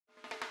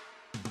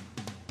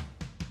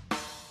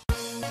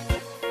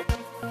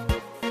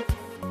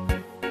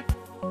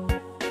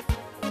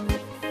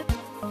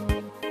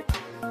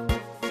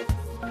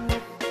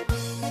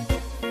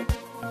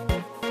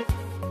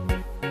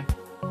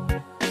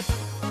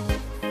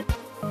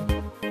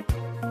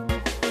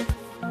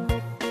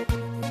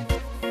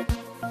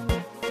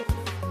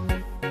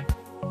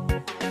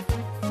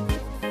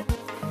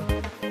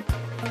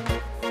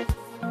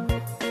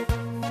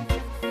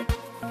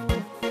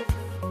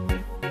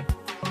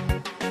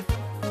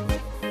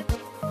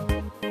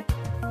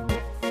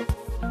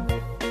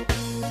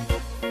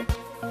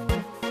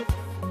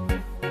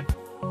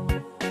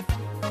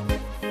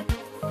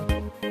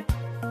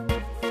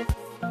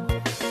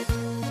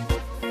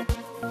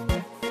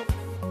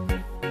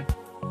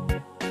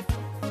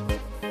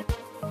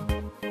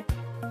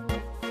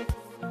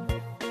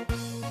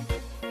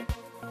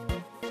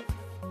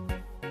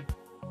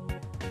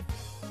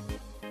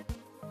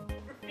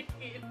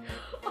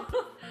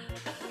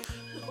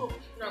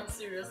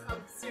serious.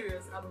 I'm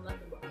serious. I'm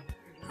laughing, but I'm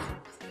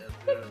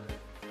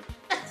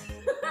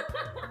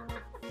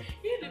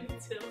you didn't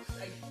tell.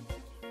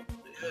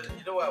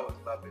 You know why I was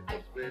laughing?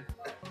 Wait,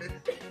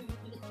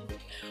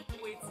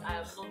 I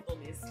have not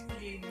done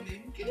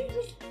explaining. Can you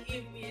just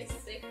give me a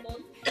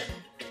second?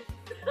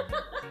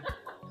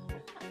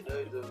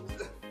 There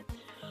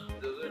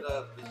was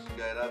that fish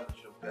guy, that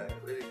bishop guy.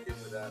 When he came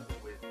with that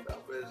waist, that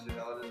person,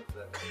 all this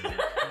that.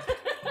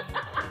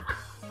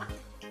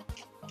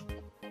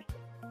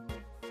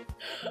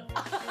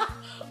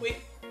 Wait.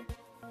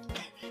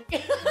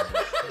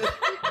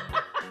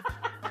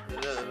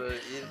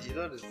 You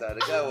don't understand.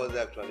 The guy wasn't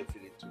actually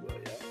feeling too well,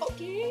 yeah?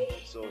 Okay.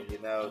 So he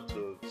now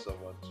told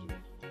someone to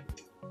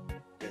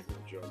get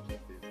him drugs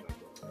and things like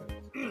that.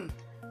 Right?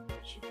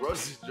 She brought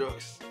the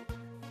drugs.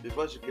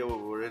 Before she came, we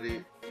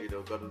already,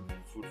 gotten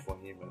food for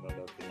him and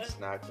other things,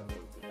 snacks and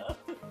everything.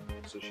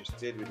 So she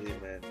stayed with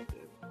him, and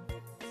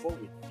before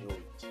we knew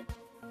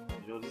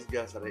it, this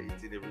guy started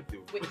eating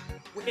everything. Wait.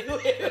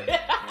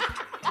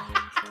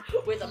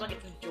 Wait, I'm not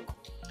getting the joke.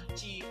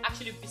 She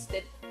actually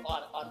visited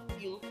an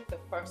ill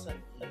person,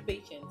 a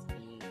patient,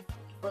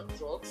 brought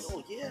drugs.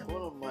 Oh yeah,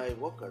 one of my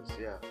workers,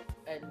 yeah.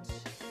 And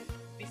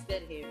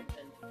visited him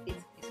and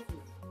ate his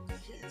food.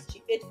 Yes. She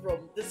ate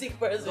from the sick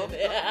person.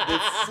 The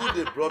food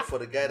they brought for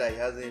the guy that he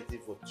hasn't eaten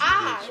for 2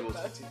 days, she was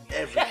eating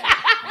everything.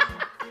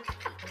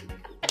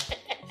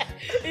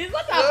 It's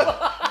not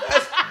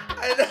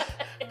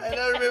I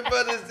don't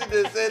remember this thing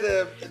they said,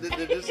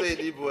 they just say in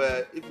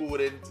Igbo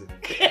wouldn't.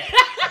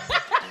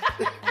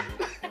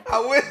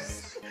 Her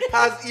waist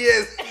has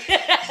ears.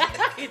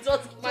 It was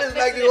it's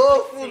like the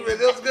whole food was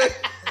just going.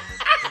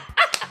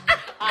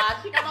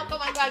 She cannot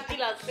come and go and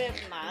kill herself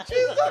now.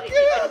 She's not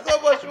killing her so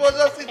much. She was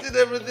just eating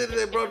everything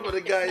they brought for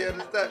the guy, you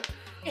understand?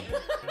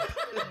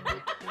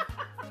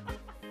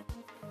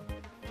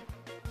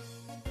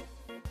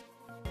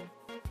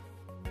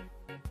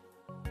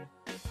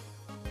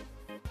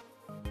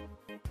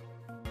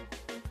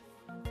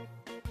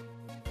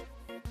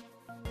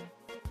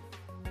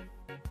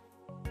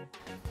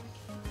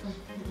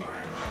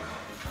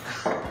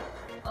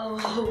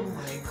 Oh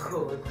my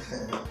god.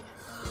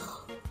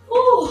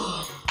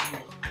 Oh.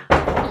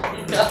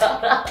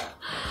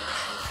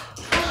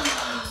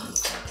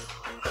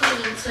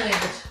 I'm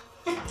tired.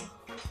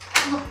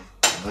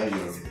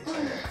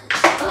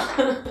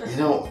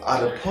 At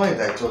the point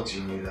I thought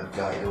you knew that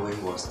guy the way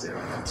he was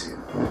staring at you.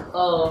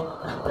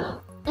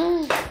 Oh.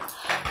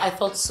 I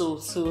thought so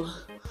too.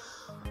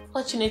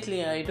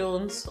 Fortunately I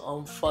don't.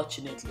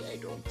 Unfortunately I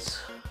don't.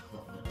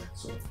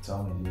 So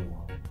tell me, do you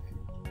want?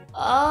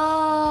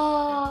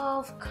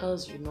 Of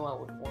course, I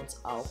would want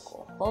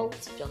alcohol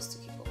just to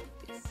keep up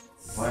with this.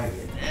 Why?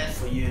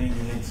 For you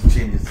need to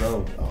change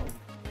yourself.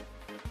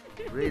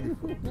 Ready?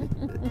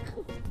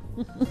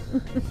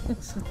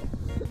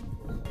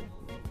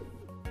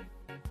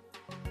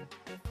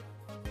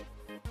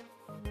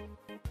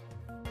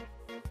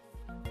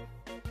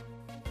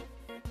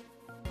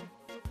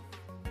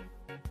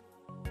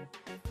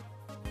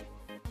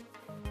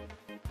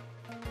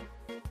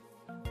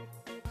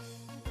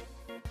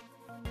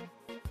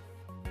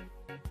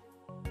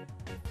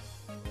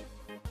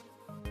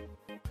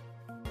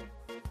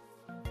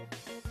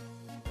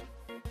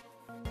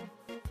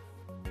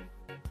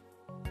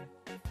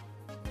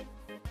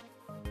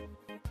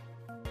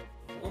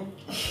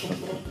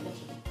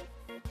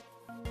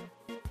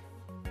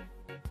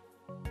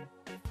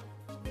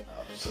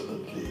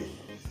 Absolutely.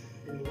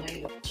 Why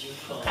don't you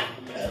come?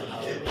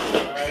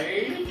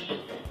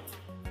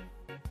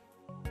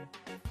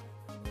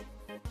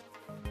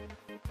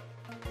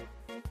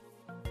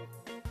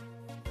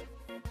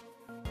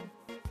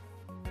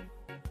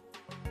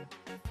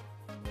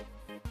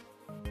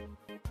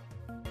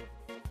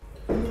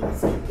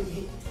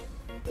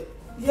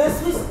 Yes,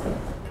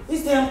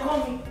 please, I'm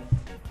coming.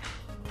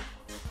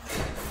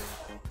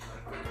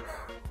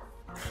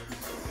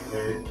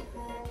 Hey.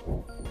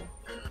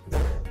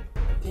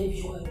 Baby,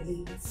 you are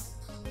late.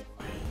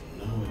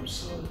 No, I'm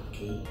sorry,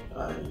 okay?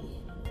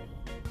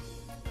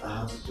 I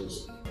have to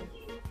just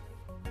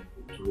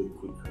do it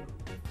quicker.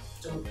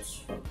 Don't.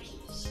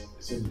 Please. I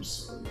said I'm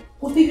sorry.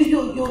 Well, baby,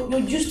 you're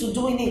used to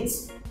doing it.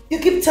 You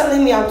keep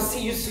telling me I'll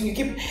see you soon. You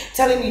keep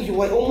telling me you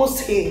were almost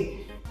here.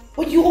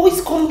 But you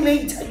always come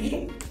late. You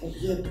don't.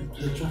 Yeah,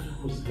 the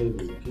traffic was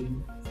heavy, okay?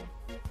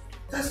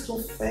 That's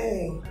not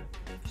fair.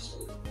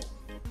 Sorry.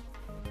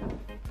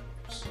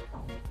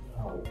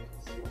 Now, the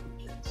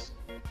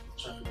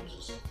traffic was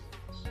just.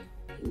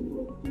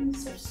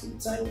 Please have some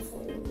time for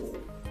me.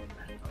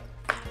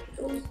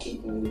 Don't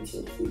keep me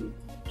waiting for you.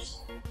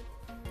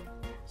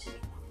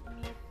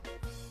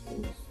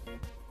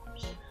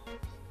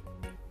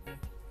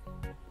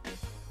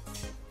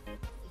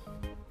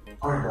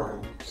 Alright,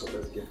 darling. So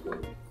let's get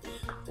going.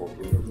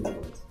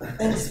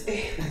 Thanks,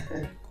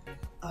 babe.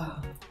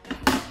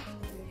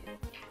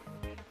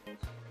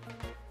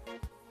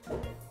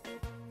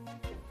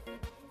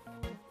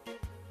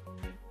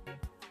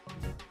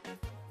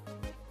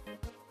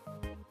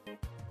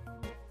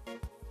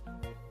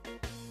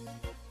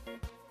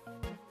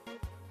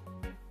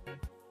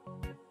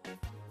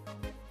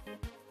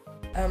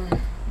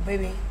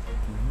 Baby,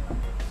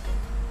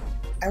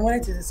 I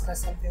wanted to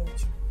discuss something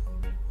with you.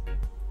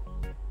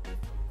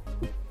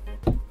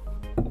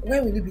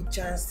 When will you be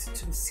chanced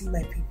to see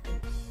my people?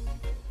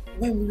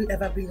 When will you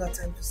ever bring out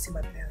time to see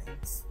my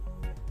parents?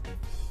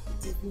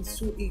 They've been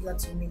so eager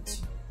to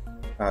meet you.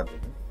 Are they?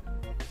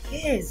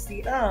 Yes,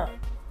 they are.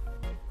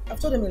 I've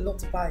told them a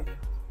lot about you.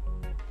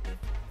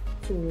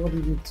 So what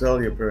did you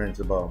tell your parents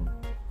about me?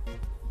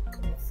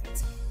 Come on,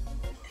 Fetty.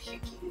 Are you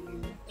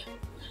kidding me?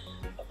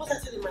 What I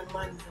tell you, my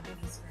man is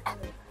amazing.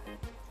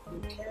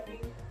 You're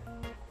caring,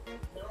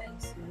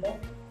 nice,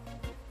 loving.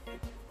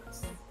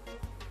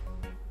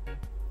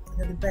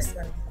 You're the best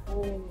man in the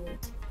whole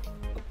world.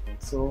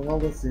 So all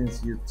the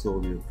things you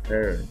told your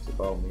parents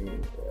about me,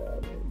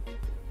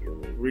 you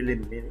really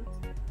mean it?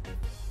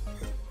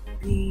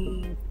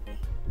 Babe,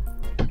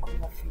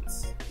 come off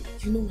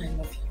it. You know I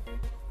love you.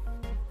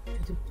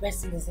 You're the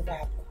best thing that's ever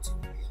happened to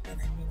me, and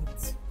I mean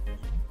it.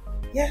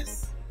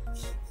 Yes.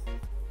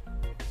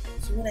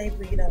 So when are you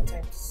bringing out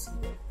time to see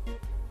them?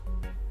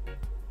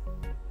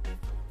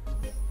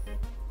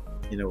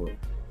 You know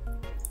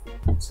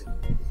what? See,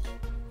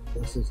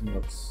 this is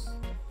not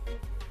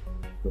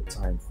the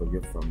time for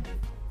your family.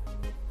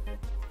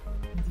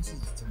 This is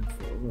the time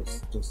for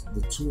us, just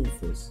the two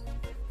of us.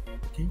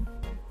 Okay?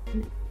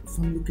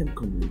 Family can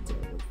come later,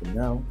 but for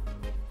now,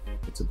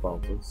 it's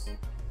about us.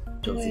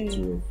 Just the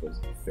two of us.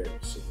 Very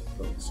soon. I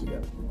promise you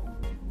that.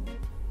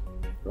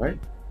 Right?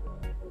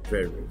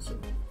 Very, very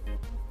soon.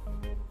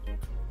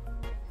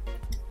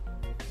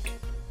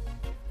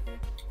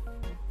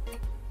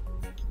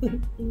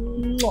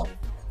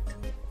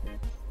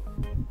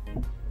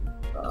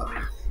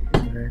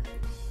 Okay.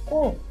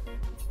 Oh,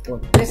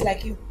 What? just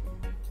like you.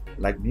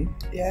 Like me?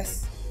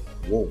 Yes.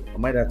 Whoa,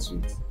 am I that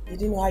sweet? You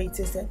didn't know how you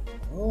tasted?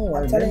 Oh,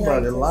 I'm I telling you how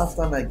remember it the is. last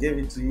time I gave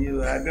it to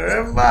you. I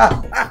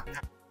remember.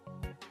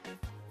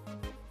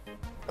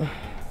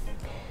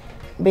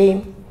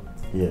 Babe,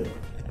 Yeah.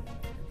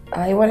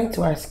 I wanted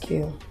to ask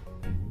you,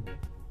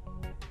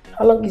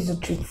 how long is your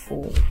trip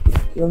for?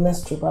 Your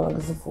next trip, how long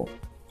is it for?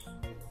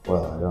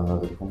 Well, I don't know.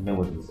 The company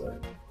will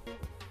decide.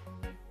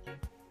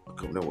 The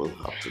company will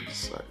have to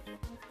decide.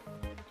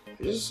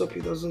 I just hope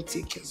it doesn't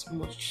take as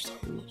much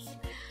time.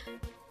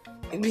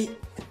 Maybe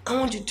I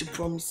want you to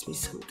promise me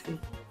something.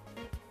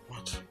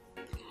 What?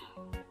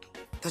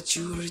 That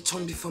you will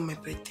return before my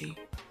birthday.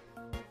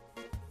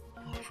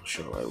 For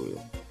sure I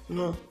will.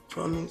 No,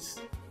 promise.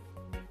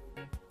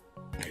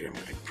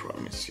 I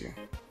promise you.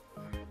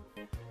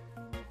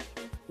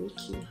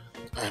 Okay.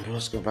 I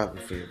must go back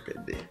before your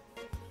birthday.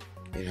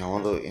 And I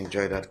want to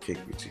enjoy that cake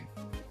with you.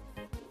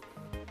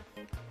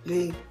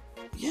 Babe,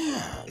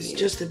 Yeah. it's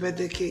just a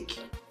birthday cake.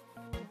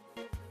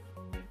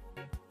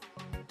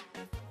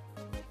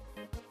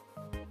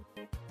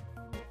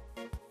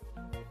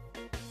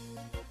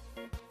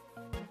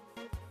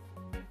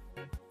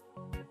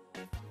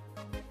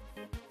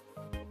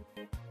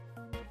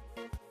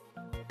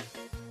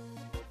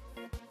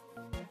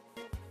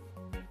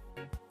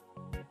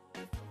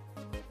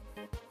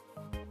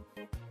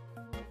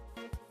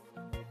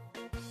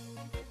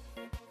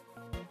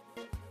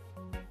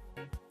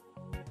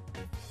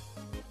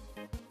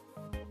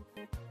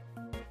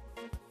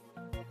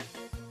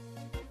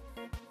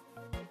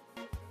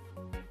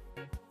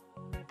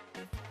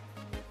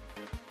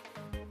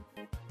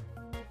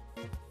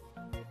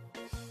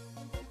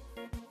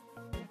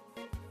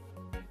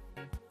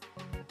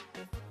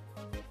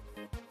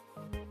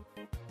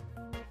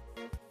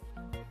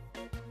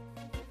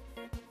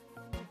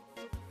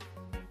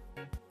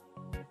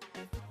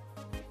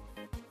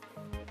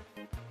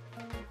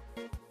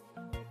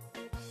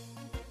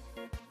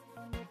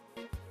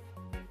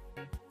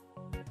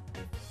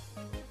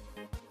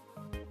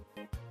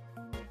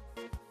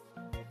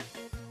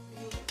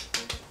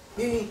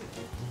 Baby,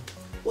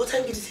 what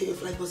time did you say your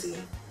flight was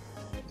again?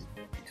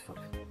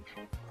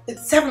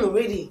 It's 7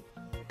 already.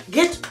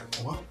 Get.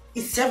 What?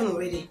 It's 7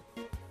 already.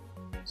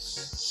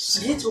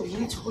 You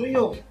need to hurry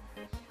up.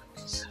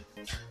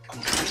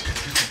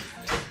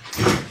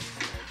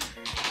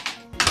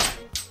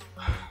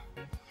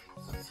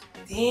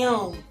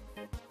 Damn.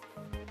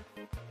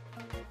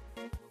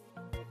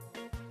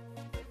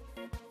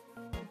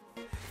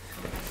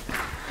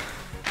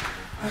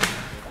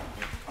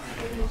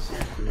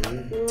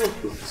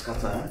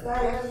 Scatter.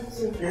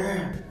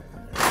 Yeah.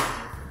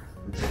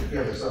 Take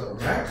care of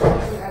yourself,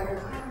 okay?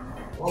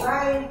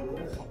 Bye.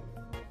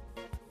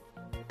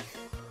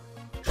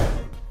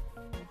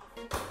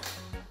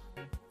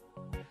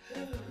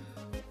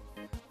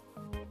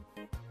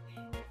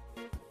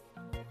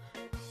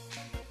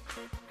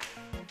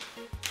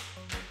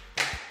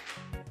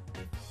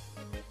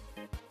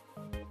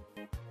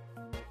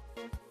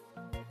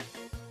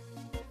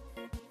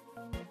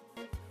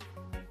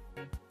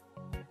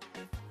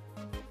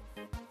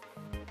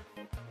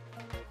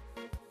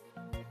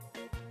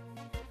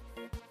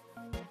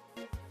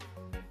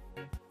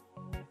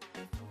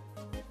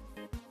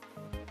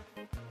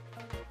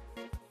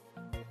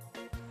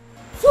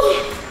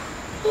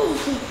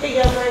 Hey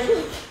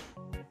guys,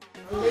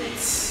 I'm late.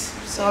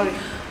 Sorry.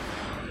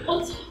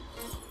 What?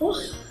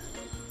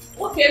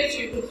 What kept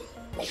you?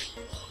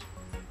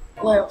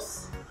 What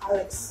else?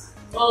 Alex.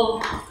 Oh,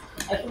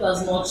 I feel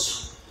as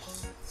much.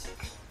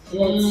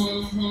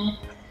 Well,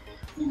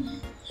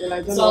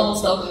 I don't So I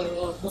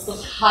know. must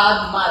have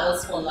had mad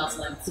fun last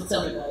night. So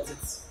tell me about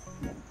it.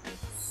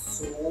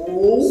 So.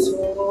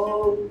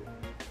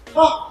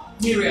 Oh,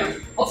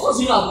 Miriam, of course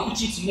you know I'll be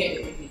itchy to hear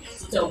everything.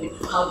 So tell me,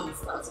 how did it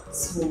start?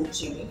 Smooth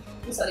chilling.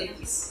 Who started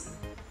this?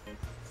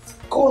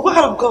 God, what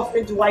kind of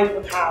girlfriend do I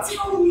even have?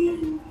 Tell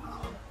me.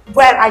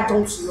 Well, I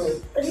don't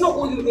know. I do not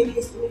owe you any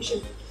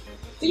explanation.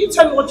 Did you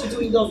tell me what you're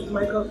doing with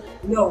my girl?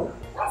 No.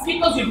 That's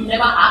because you've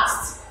never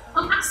asked.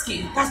 I'm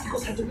asking. That's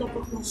because I do not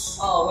propose.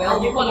 Oh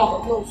well, you call it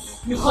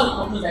propose. You call it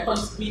propose. I call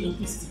it being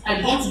implicit.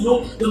 I want to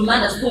know the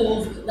man that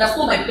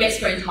stole my best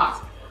friend's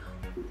heart.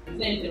 Is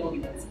there anything wrong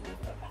with that?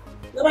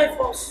 Not my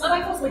fault. Not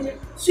my fault, Major.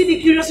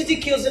 Sweetie, curiosity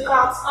kills the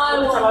cat.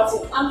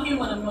 I'm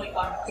human. I'm not a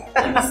cat.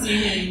 Let me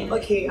see him.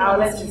 Okay, I'll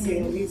let you see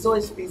him. He's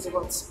always busy,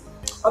 but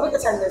I'll make a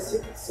time next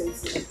week.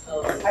 See.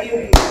 Oh. Are you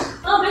here?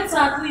 Oh, better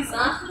at least,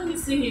 huh? Let me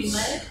see him,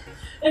 man.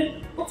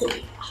 And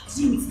okay,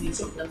 do you meet the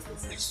shop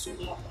downstairs? I'm so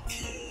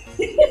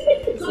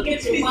happy. Go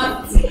get your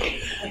mat.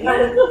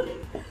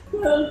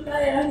 I'm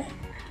tired.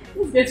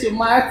 Let's get your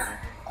mat.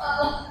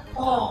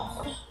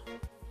 Oh.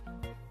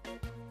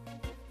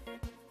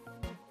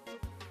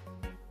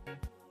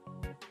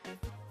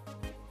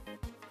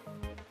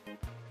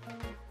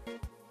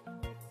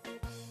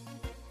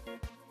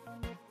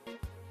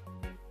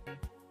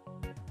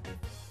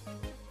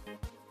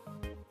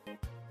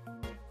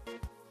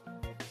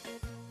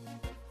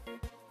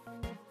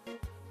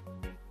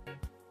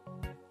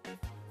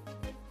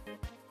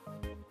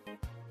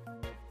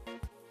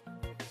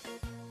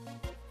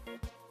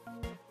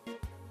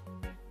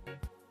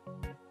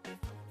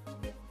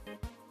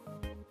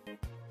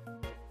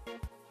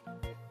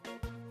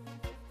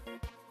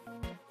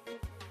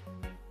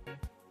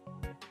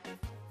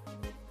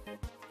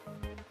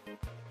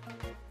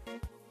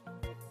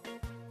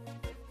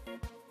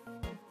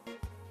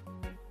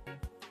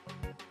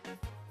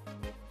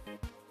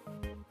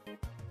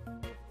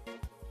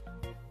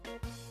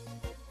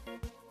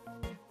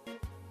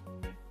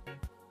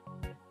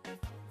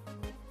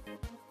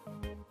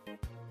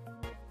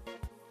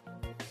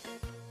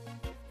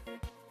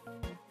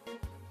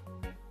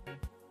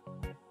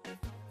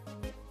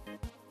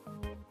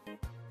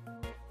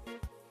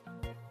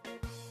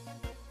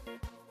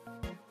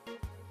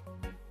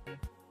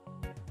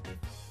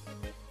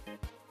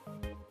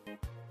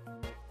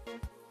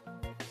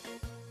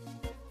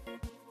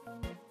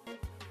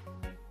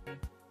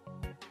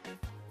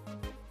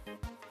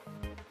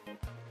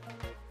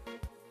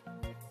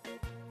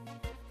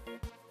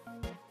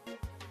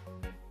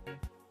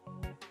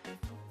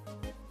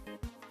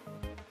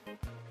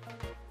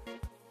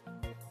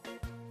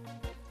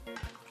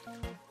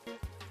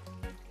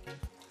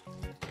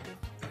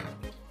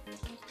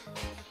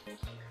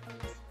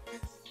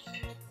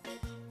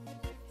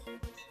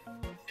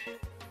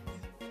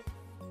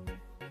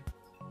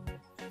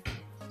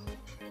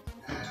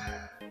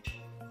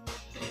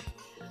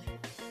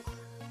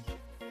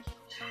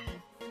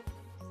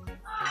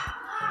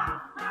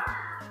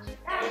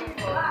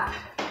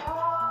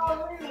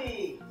 Oh,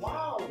 really?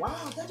 Wow,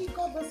 Daddy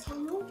got this for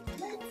you.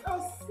 Let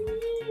us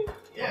see.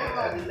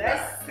 Yeah. Oh,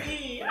 let's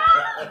see.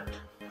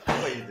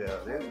 How are you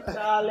doing?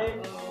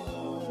 Darling.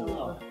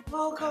 Oh.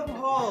 Welcome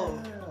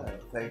home.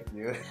 Thank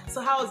you. So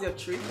how was your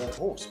trip?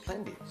 Oh,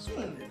 splendid.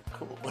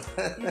 Cool.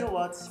 You know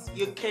what?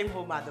 You came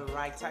home at the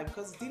right time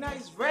because dinner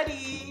is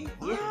ready.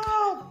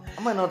 Wow.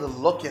 Am I not the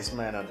luckiest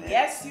man on earth?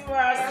 Yes, you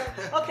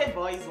are. Okay,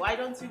 boys, why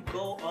don't you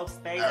go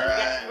upstairs and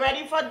get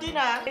ready for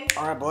dinner?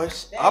 All right,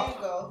 boys. There Up.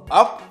 you go.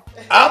 Up.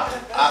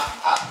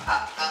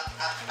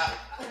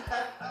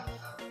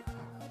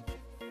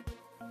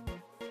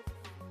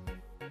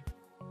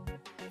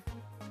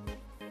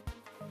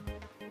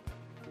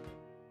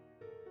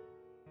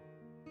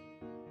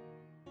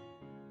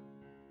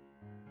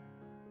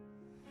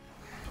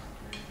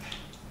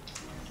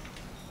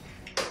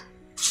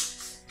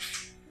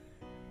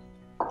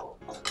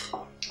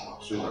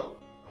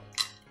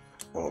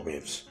 Oh,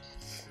 babes.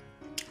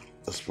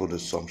 This food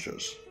is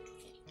sumptuous.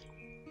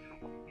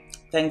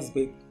 Thanks,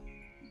 babe.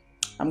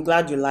 I'm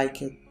glad you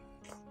like it.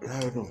 I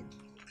don't know.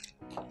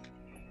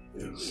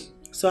 Yes.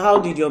 So how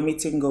did your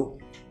meeting go?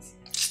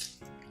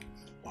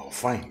 Oh,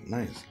 fine.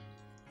 Nice.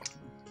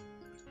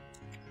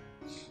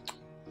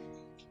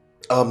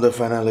 They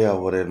finally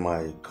awarded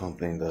my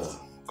company the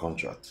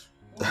contract.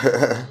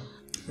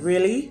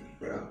 Really?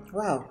 Yeah.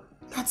 Wow,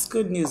 that's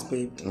good news,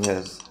 babe.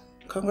 Yes.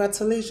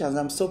 Congratulations,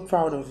 I'm so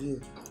proud of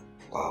you.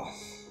 Wow.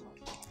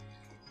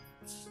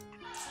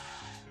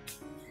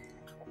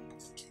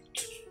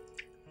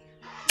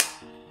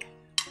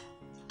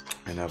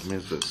 And I've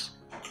missed this.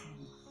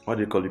 What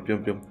do you call it?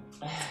 Pium pium?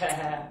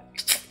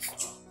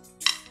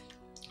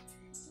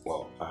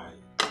 Well, I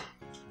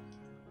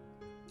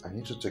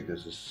need to take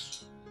this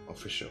as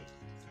official,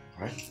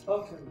 right?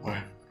 Okay.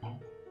 Alright.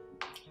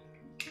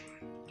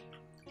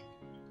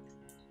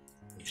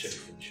 Check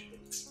finish.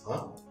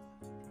 Huh?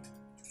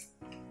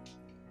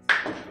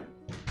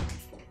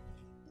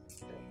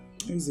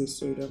 Easy,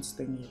 so you don't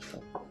stain your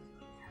top.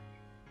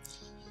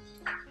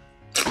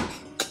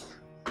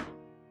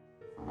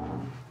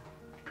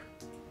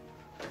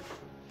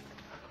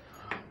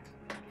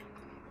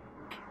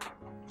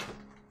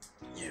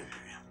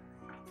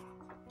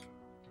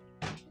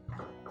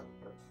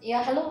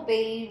 Yeah, hello,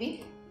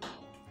 baby.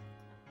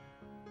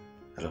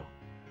 Hello.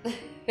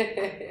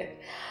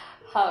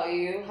 How are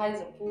you? How's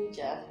the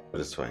puja?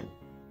 But it's fine.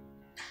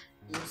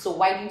 So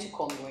why didn't you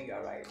call me when you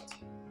arrived?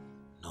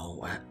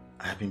 No,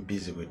 I've been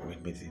busy with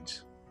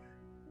meetings.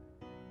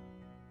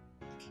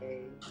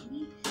 Okay.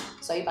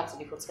 So are you back to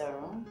the hotel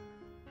room?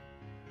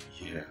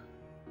 Yeah.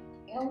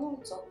 I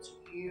want to talk to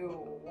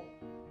you.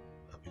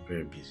 I've been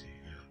very busy.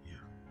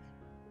 Yeah.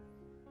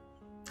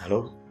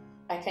 Hello?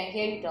 I can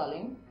hear you,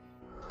 darling.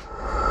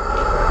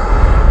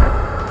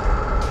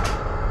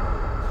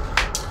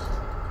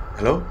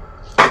 Hello?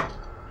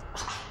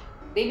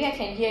 Baby, I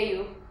can hear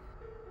you.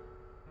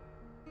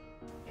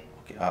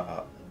 Okay,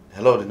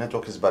 hello, the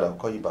network is bad. I'll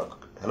call you back.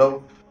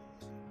 Hello?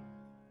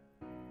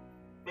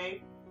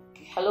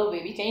 Hello,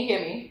 baby, can you hear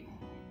me?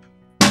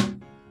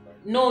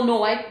 No,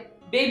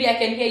 baby, I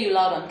can hear you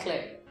loud and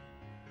clear.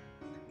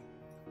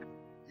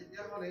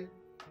 Yeah, honey.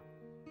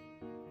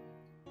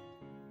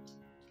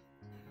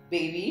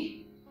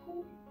 Baby?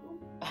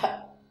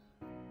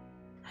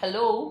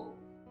 Hello?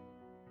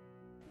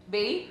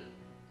 Babe?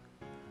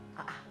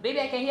 Baby,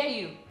 I can hear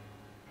you.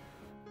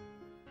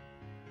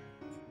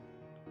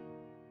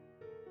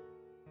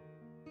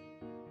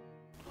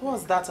 Who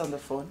was that on the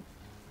phone?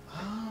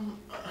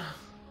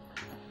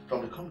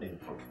 From the company,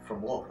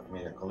 from work. I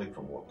mean, a colleague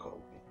from work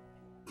called me.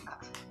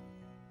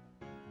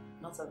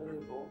 Not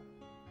available.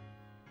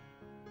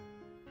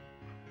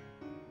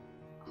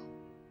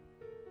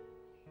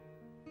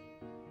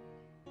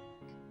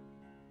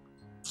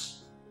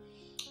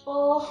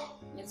 Oh,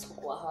 let's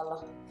cook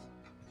wahala.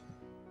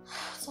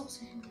 Talk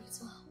to him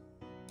later.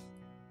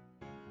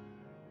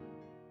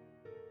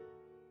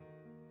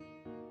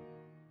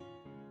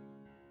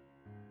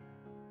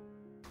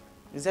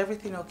 Is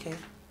everything okay?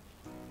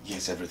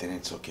 Yes, everything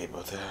is okay,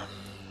 but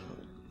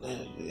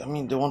I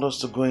mean, they want us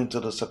to go into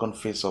the second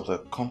phase of the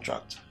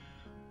contract,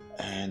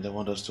 and they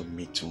want us to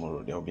meet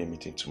tomorrow. There will be a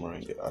meeting tomorrow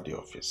at the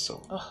office.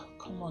 So. Oh,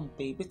 come on,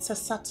 babe. It's a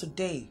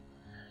Saturday.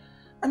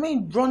 I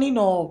mean, running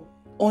or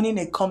owning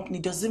a company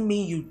doesn't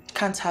mean you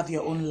can't have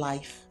your own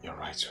life. You're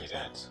right,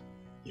 sweetheart.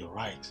 You're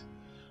right.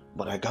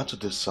 But I got to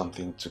do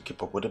something to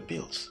keep up with the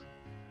bills.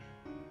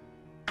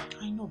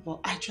 I know, but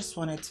I just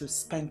wanted to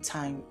spend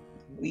time.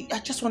 I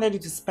just wanted you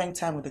to spend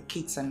time with the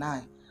kids and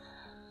I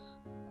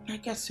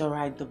guess you're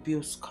right. The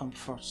bills come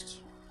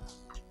first.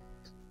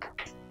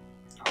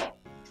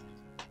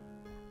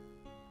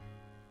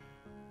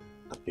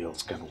 The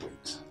bills can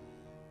wait,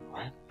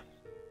 right?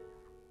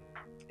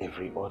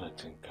 Every other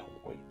thing can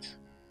wait.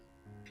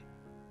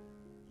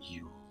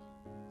 You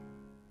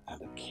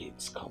and the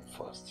kids come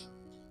first.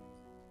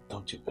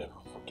 Don't you ever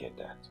forget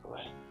that,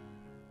 right?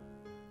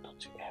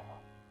 Don't you ever.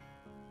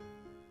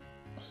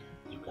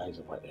 You guys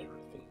are about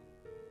everything,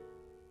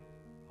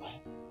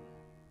 right?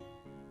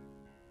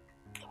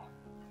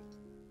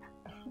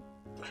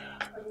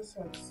 I just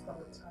want to spend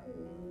time with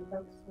you,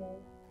 that's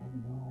all.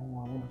 No,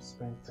 I want to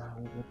spend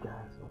time with you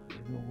guys, but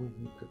you know we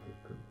need to be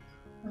good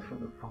so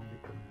the family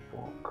can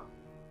walk.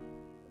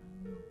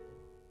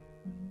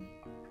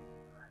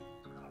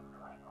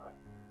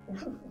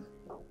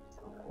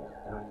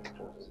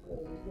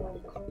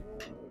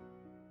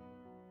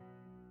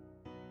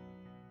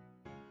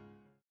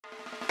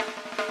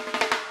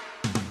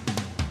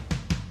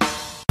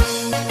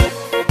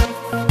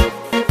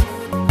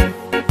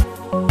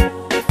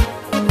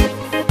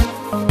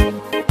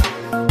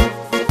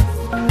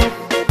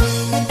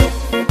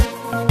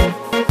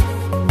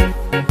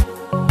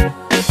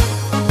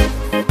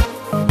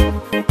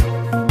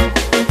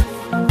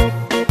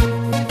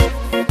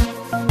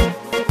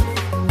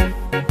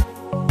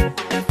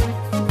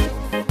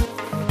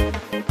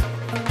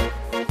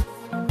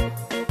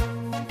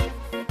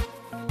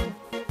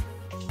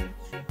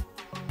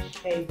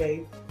 Hey,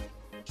 babe.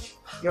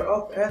 You're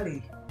up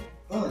early.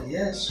 Oh,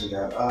 yes,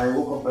 sweetheart. I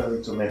woke up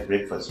early to make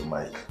breakfast with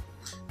my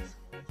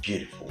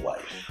beautiful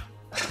wife.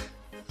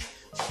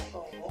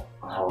 Oh,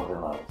 How was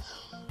your night?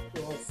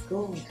 it was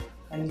good.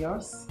 And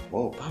yours?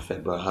 Oh,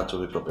 perfect, but I had to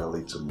wake up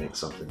early to make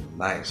something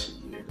nice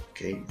for you,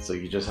 okay? So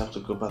you just have to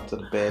go back to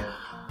the bed,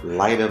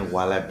 lie down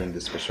while I bring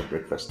the special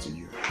breakfast to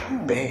you.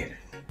 Bed.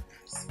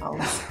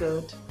 Sounds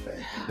good.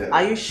 You.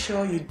 Are you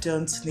sure you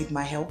don't need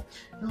my help?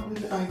 No,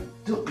 I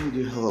don't need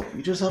your help.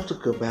 You just have to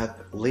go back,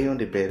 lay on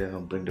the bed, and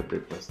I'll bring the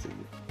breakfast to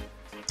you.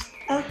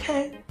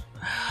 Okay.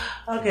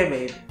 Okay,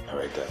 babe. All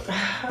right, darling.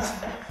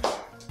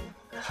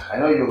 I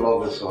know you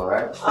love this one,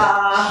 right?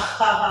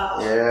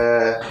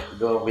 Yeah, it's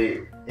gonna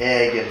be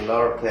egg and a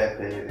lot of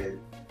pepper in it.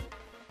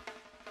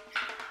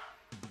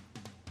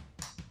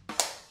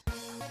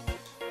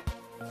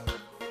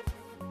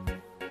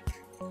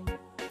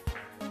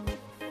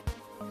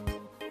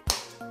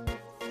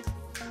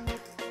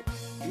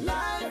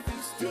 Life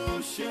is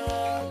too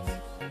short.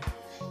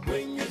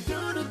 When you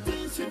do the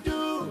things you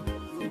do,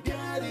 you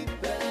get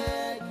it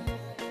back.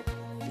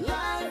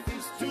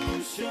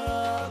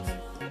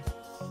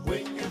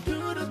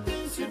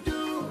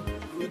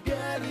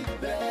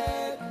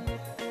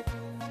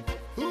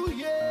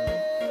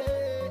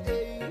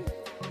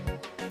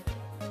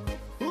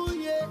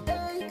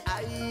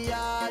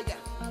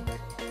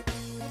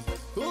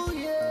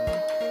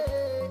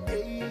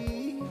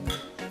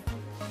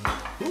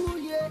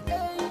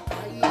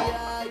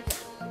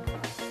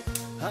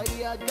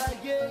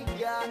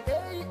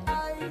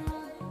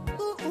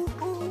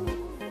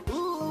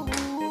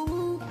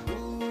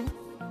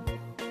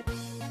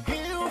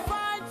 He'll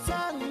fight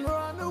and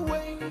run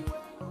away,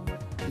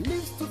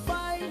 lives to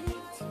fight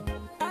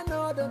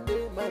another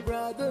day, my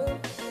brother.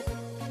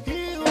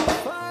 He'll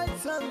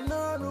fight and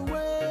run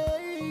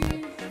away,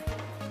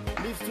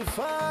 lives to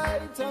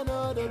fight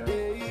another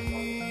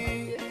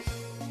day.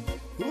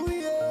 Ooh,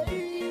 yeah.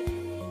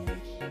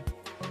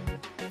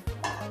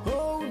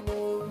 Oh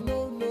no,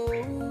 no, no.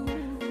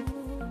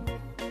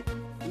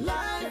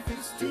 Life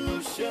is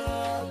too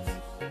short.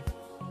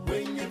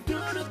 When you do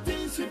the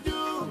things you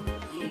do,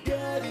 you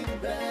get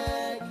it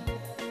back.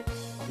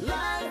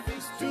 Life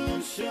is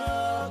too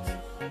short.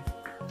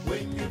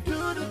 When you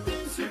do the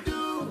things you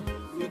do,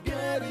 you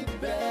get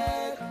it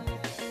back.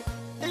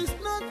 It's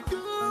not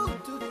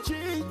good to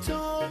cheat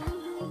on.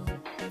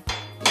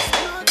 It's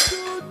not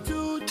good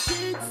to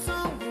cheat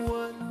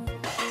someone.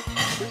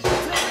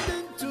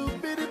 Pretending to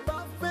be the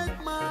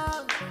perfect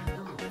man,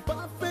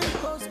 perfect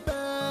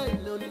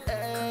husband on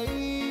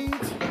eight.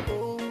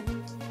 Oh,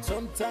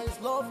 sometimes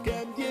love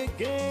can be a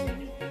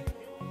game.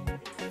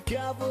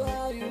 Careful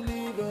how you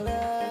live your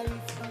life.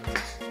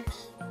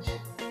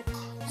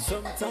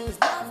 Sometimes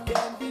love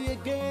can be a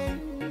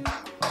game.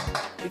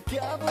 Be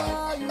careful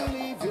how you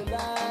live your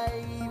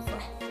life.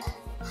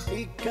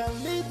 It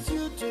can lead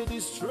you to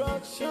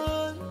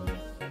destruction.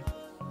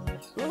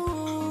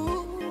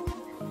 Ooh,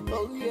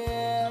 oh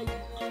yeah.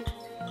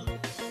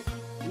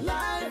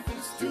 Life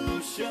is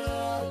too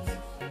short.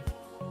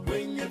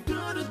 When you do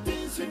the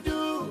things you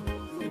do,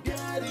 you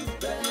get it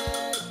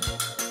back.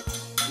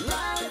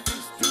 Life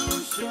is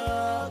too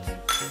short.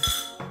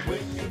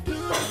 When you do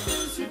the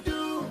things you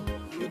do,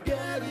 you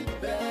get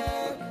it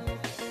back.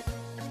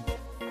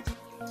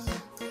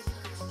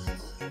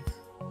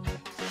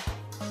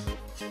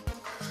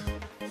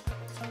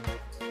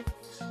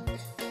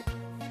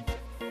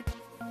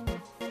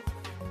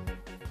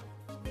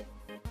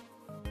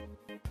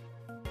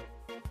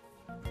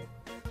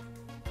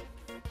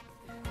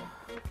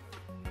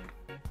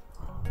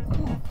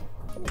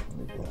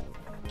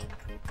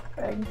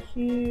 Thank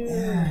you.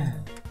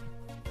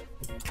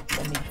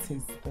 Let me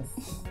taste this.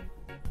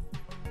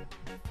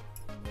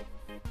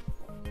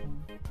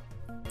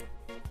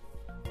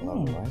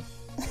 All right.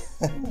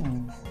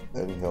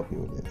 Let me help you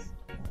with this.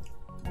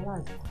 I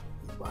like it.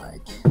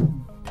 Like.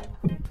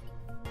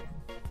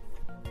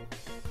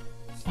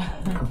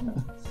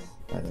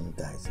 Let me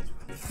dice it.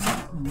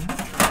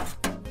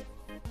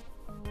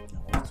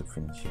 I want to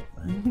finish it,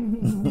 right?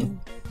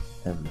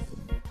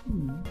 Everything.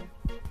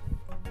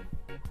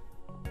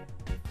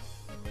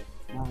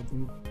 Wow,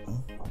 babe.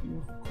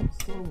 You've cooked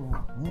so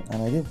well.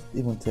 And I didn't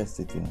even test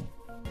it, you know.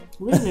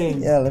 Really?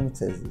 Yeah, let me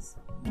test this.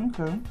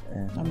 Okay.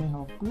 Let me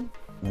help you.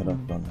 No.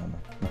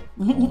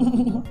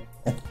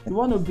 You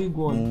want a big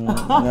one? No,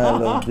 I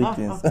love big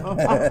things. Don't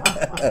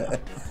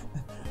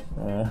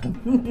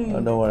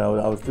worry, I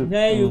will still.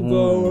 There you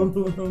go.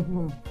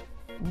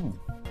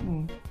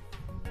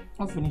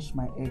 I'll finish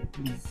my egg,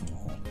 please.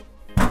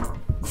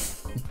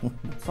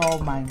 It's all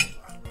mine.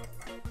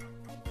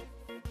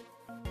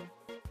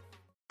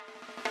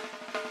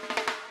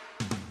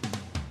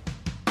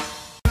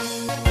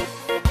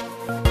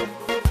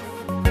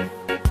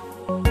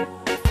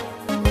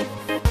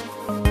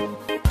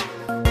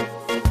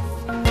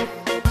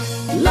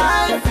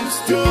 Life is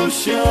too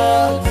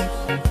short.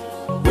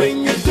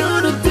 When you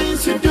do the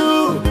things you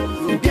do,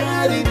 you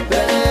get it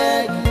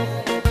back.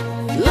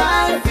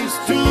 Life is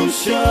too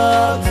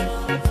short.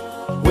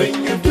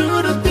 When you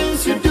do the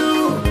things you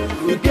do,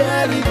 you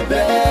get it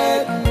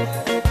back.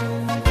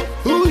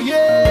 Ooh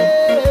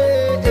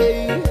yeah,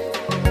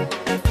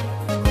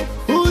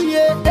 ooh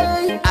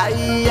yeah,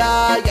 ay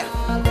ay.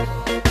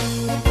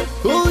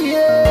 Ooh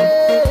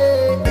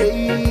yeah,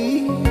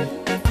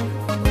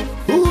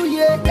 ooh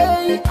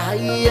yeah,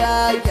 ay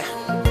ay.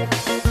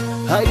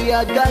 Ay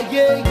ay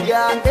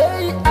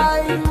ay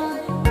ay.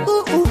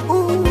 Ooh ooh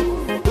ooh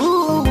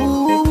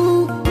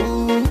ooh.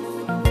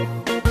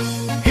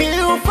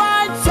 He'll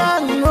fight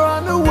and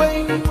run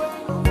away,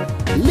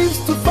 lives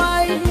to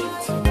fight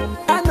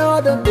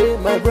another day,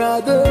 my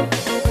brother.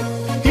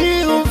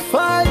 He'll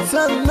fight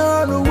and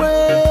run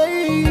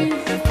away,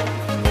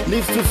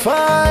 lives to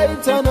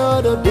fight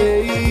another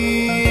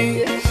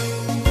day.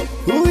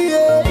 Ooh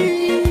yeah.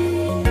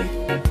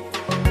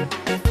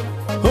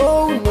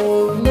 Oh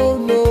no, no,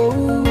 no.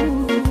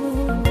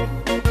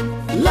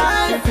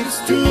 Life is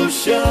too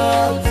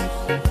short.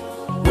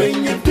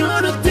 When you do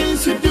the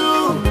things you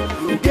do,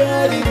 you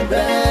get it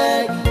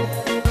back.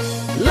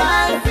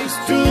 Life is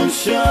too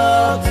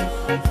short.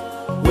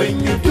 When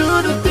you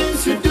do the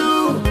things you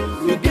do,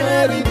 you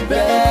get it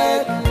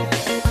back.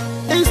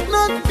 It's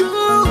not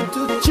good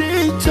to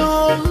cheat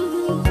on.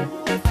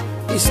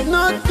 It's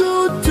not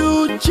good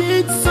to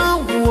cheat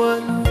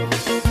someone.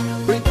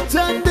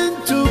 Pretending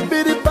to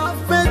be the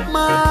perfect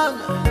man,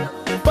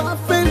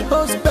 perfect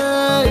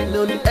husband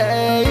on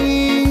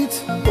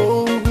eight.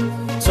 Oh,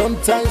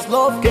 sometimes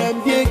love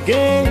can be a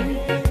game.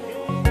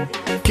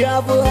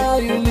 Careful how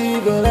you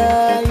live your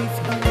life.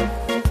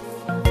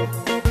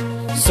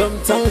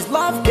 Sometimes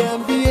love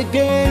can be a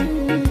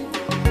game.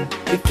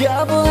 Be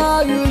careful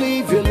how you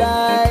live your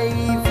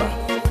life.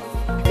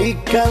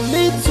 It can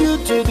lead you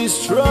to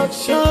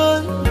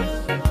destruction.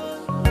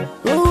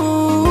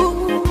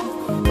 Ooh,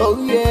 oh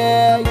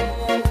yeah.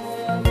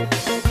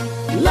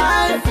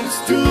 Life is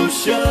too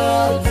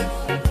short.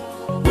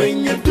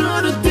 When you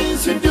do the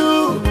things you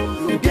do,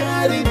 you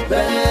get it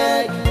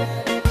back.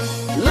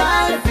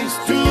 Life is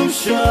too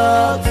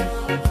short.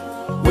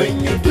 When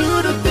you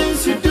do the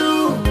things you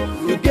do,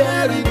 you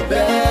get it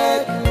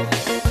back.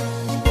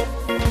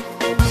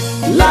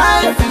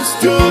 Life is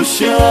too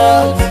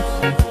short.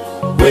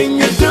 When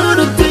you do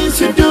the things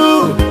you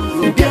do,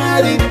 you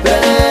get it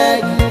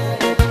back.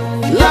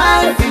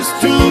 Life is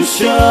too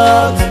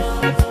short.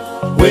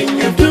 When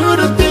you do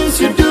the things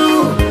you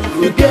do,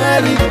 you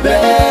get it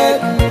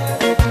back.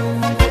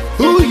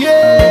 Ooh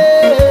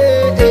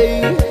yeah,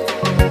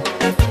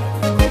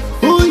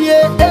 ooh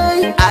yeah,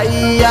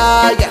 ay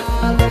ay.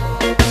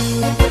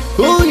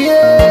 Ooh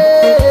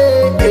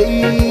yeah,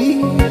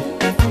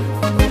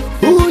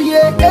 ooh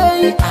yeah,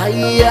 ay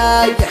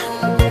ay.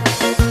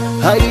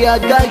 Ay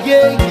ay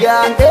ay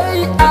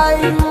ay ay.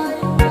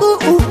 Ooh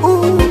ooh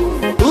ooh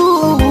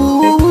ooh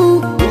ooh.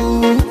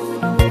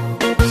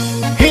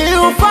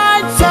 He'll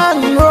fight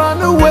and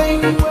run away.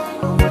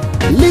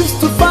 Lives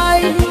to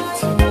fight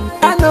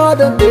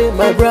another day,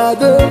 my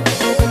brother.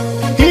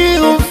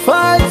 He'll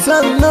fight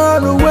and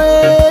run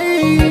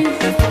away.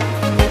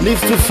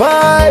 Lives to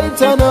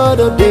fight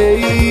another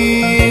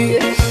day.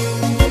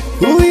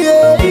 Ooh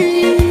yeah.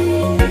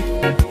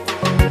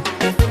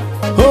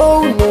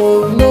 Oh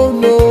no no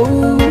no.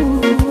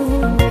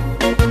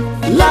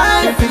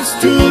 Life is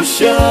too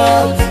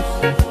short.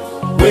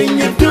 When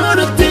you do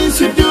the things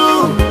you do,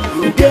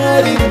 you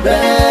get it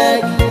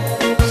back.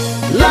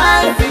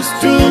 Life is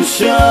too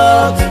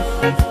short.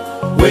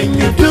 When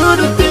you do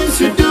the things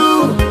you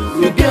do,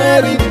 you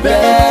get it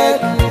back.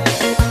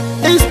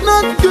 It's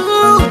not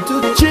good to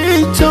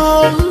cheat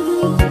on.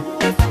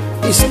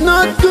 It's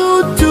not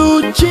good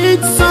to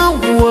cheat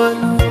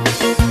someone.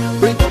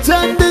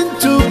 Pretending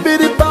to be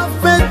the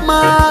perfect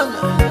man,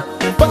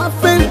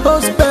 perfect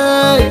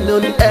husband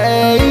on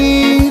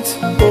earth.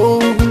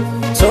 Oh,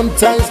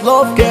 sometimes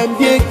love can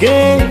be a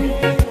game.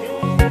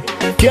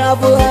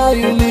 Careful how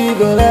you live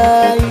your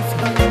life.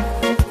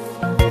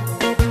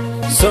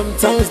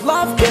 Sometimes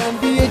love can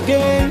be a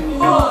game.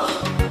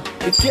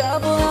 Be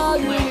careful how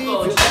you live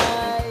your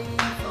life.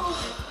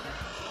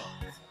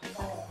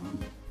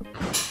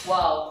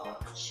 Wow.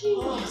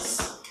 Jeez.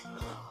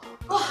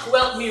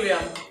 Well,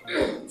 Miriam,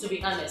 to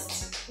be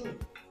honest,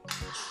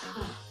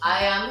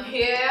 I am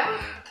here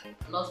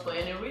not for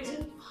any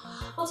reason,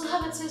 but to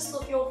have a taste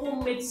of your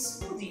homemade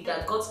smoothie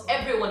that got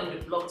everyone in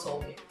the block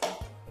talking.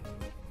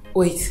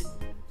 Wait,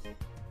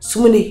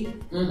 smoothie?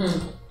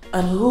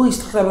 And who is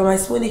talking about my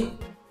smoothie?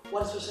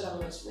 What's special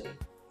about my smoothie?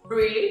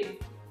 Really?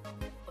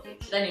 Okay,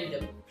 should I name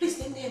them? Please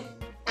name them.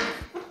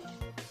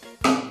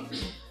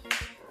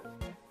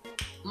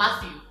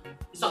 Matthew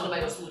is talking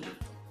about your smoothie.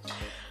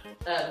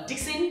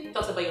 Dixon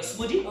talks about your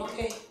smoothie.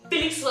 Okay.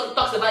 Felix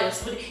talks about your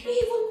smoothie.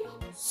 Even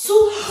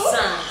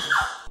Susan.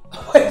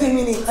 Wait a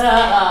minute.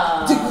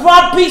 The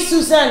grumpy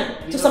Susan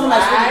took some of my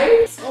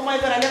smoothie. Oh my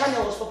god, I never knew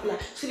I was popular.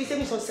 Should they send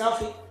me some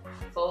selfie?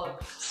 For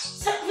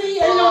Selfie?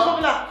 I didn't know I was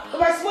popular. But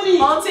my smoothie.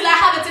 until I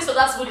have a taste of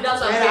that smoothie,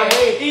 that's what I'm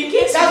here. In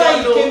case That's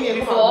why you you came don't here. know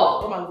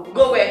before, Come on,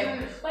 go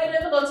where? But I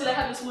never go until I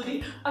have a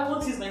smoothie. I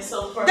won't use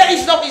myself first. That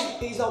is not,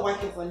 it's not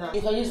working for now.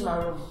 You can use my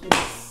room,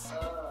 please.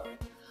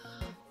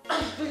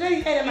 Please let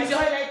me end my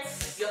toilet.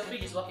 Your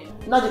fridge is working.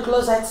 Not the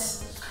closet.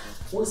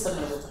 What's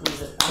talking about the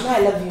closet? I know I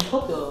love you.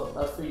 Hope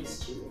your fridge is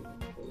chilling.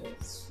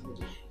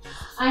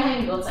 I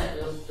ain't got time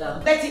to look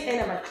down. Let it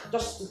end my,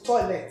 just the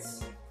toilet.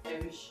 I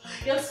wish.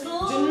 Your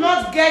smoothie. Do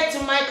not get to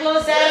my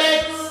closet.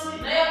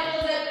 Now your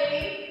closet,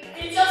 babe.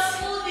 It's your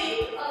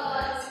smoothie.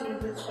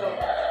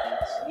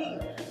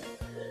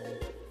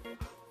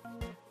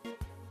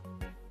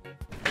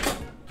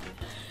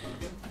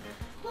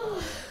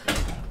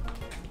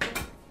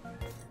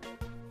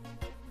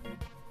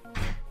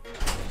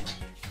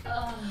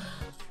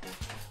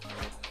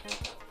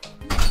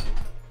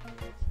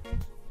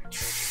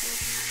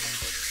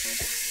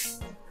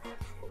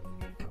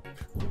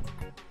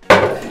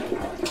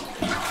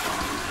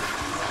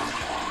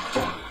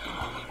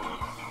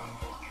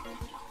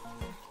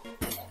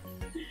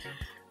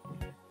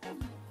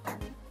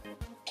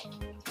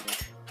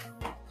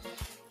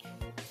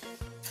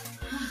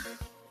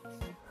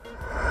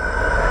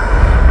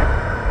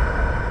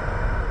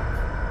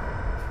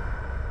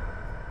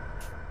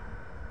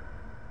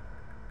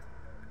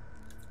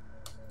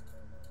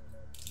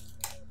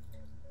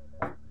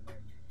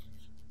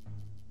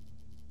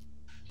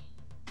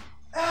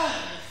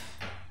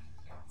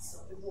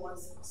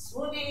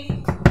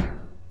 Smoothie.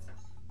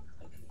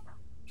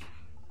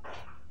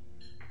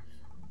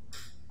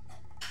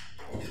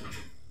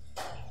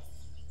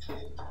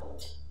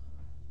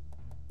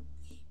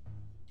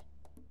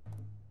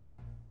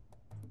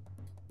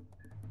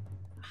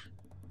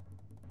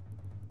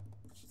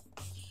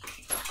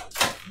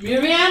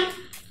 Miriam?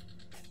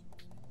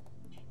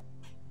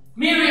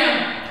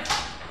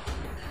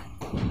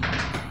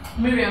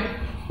 Miriam,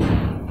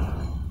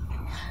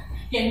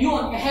 can you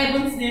on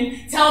heaven's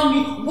name tell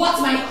me what's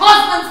my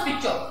husband's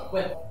picture?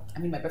 Well, I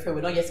mean my boyfriend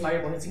will not yet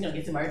married, but he's thinking of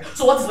getting married.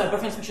 So what is my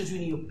boyfriend's picture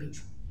doing in your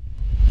bedroom?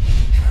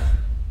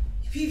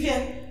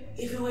 Vivian,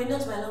 if you were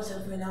not my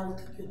long-term friend, I would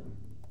take you.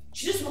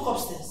 She just woke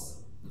upstairs.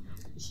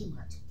 Is she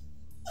mad?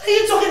 What are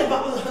you talking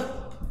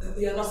about?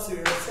 You're not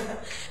serious.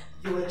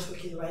 You were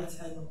joking, right?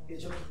 I know, you're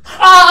joking.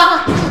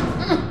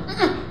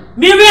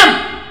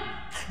 Miriam!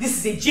 This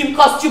is a gym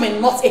costume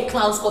and not a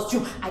clown's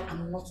costume. I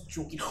am not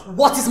joking.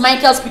 What is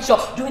Michael's picture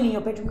doing in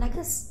your bedroom like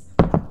this?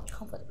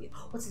 Comfortably.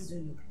 What is he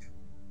doing in your bedroom?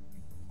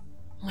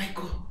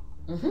 Michael.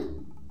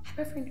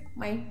 My boyfriend,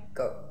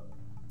 Michael.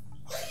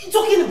 What are you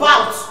talking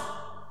about?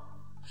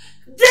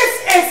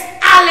 This is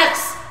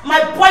Alex, my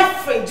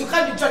boyfriend. You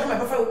can't be judging my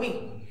boyfriend with me.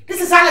 This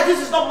is Alex,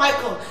 this is not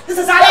Michael. This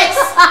is Alex.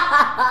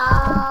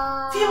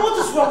 Tia, what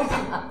is wrong with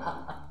you?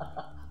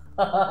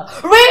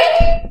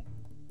 Really?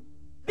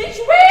 Bitch,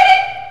 really?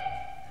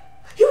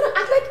 You wanna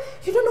act like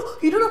you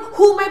don't know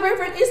who my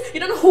boyfriend is? You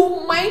don't know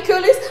who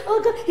Michael is?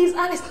 Oh god, he's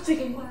Alex. So you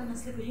can go around and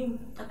sleep with him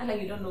and act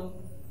like you don't know.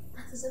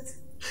 That is it.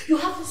 You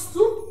have to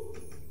stoop.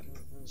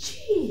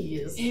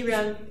 Jeez.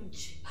 Miriam.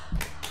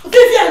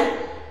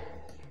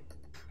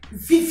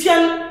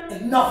 Vivian,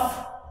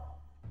 enough.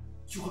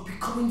 You are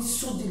becoming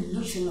so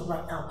delusional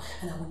right now,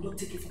 and I will not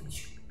take it from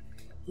you.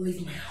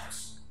 Leave my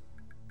house.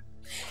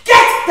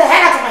 Get the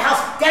hell out of my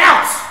house! Get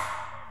out!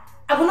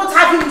 I will not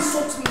have you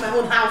insult me in my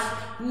own house.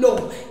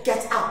 No,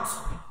 get out.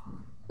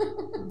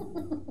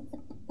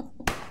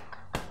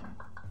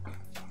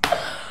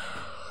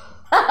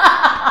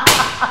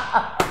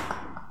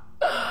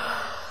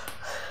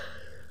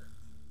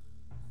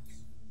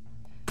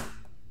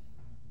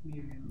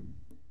 Miriam.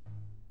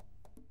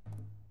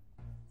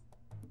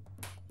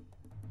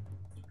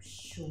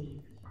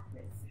 Surely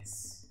regret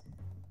this.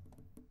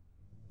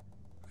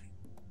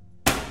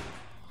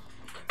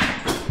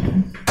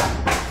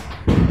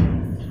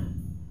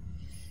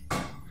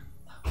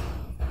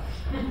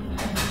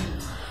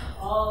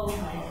 Oh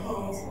my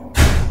God.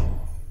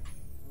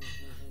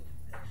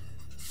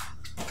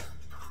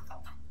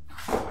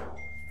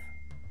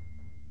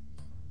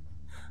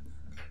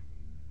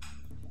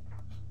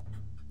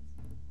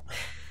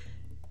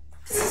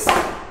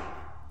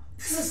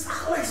 This is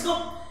Alex, no.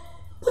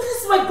 But this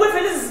is my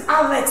boyfriend, this is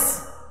Alex.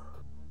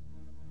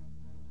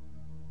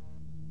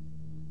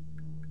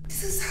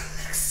 This is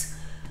Alex.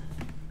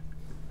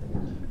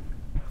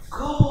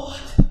 God.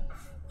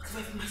 What have I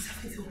put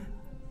myself into?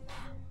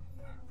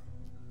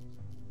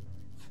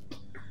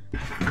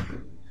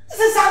 This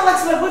is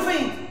Alex, my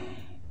boyfriend.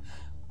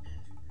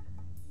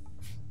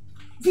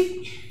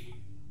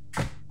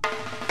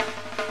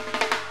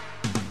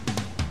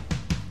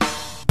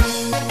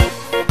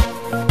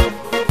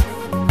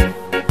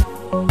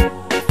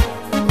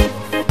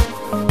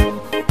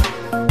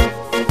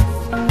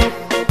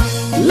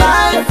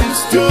 Life is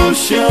too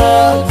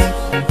short.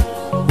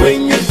 When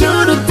you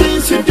do the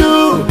things you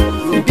do,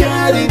 you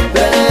get it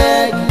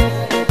back.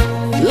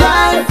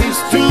 Life is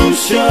too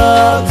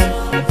short.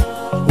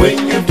 When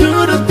you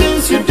do the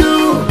things you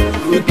do,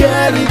 you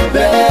get it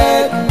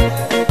back.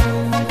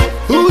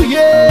 Ooh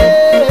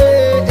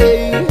yeah,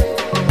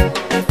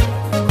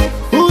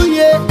 ooh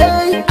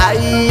yeah,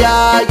 ay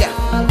ay.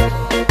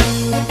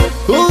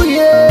 Ooh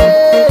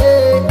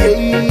yeah,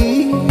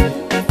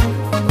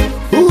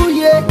 ooh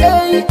yeah,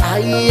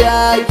 ay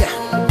ay.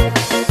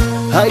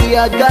 Ay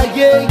ay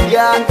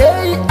yeah,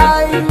 ay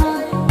ay.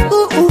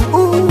 Ooh ooh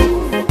ooh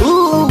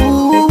ooh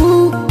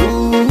ooh.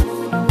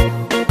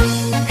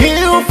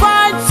 He'll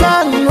fight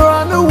and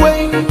run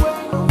away.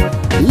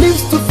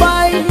 Lives to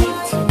fight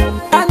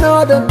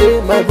another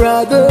day, my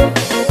brother.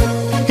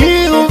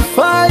 He'll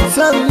fight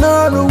and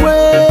run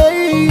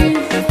away.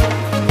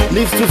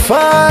 Lives to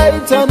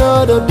fight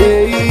another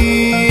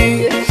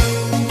day.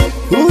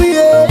 Ooh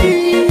yeah.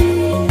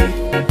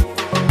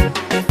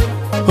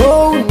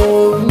 Oh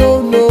no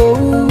no no.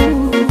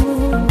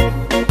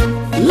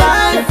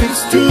 Life is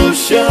too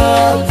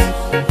short.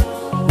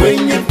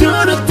 When you do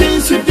the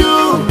things you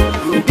do,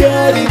 you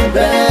get it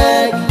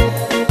back.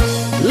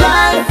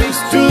 Life is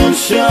too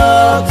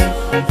short.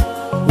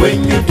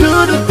 When you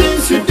do the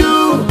things you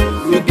do,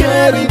 you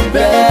get it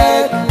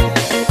back.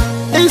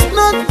 It's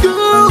not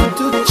good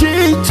to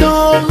cheat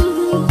on.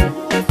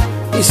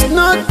 It's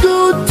not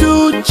good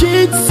to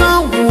cheat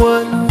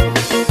someone.